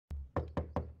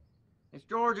Miss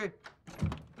Georgie.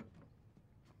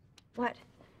 What?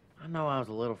 I know I was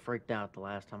a little freaked out the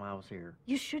last time I was here,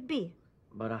 You should be.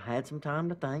 but I had some time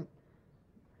to think,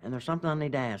 and there's something I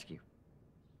need to ask you.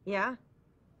 Yeah?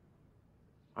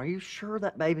 Are you sure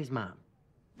that baby's mine?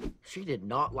 She did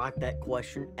not like that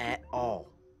question at all.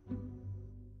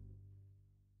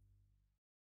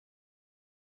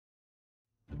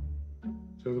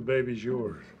 So the baby's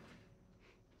yours.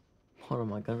 What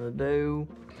am I gonna do?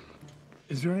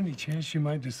 Is there any chance you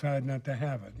might decide not to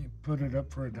have it? You put it up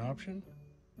for adoption?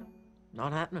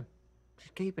 Not happening.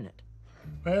 Just keeping it.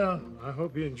 Well, I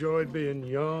hope you enjoyed being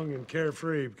young and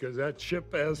carefree, because that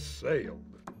ship has sailed.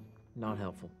 Not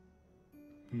helpful.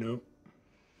 Nope.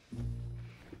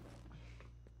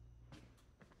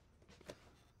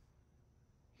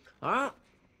 All right.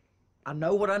 I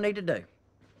know what I need to do.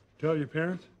 Tell your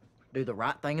parents? Do the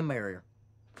right thing and marry her.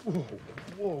 Whoa,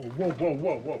 whoa, whoa, whoa,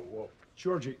 whoa, whoa, whoa.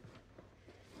 Georgie,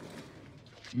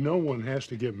 no one has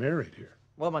to get married here.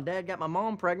 Well, my dad got my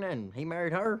mom pregnant and he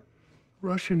married her.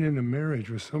 Rushing into marriage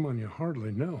with someone you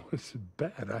hardly know, it's a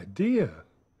bad idea.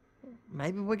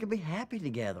 Maybe we could be happy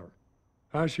together.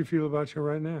 How does she feel about you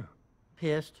right now?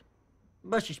 Pissed.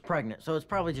 But she's pregnant, so it's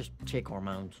probably just chick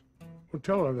hormones. Well,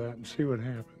 tell her that and see what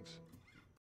happens.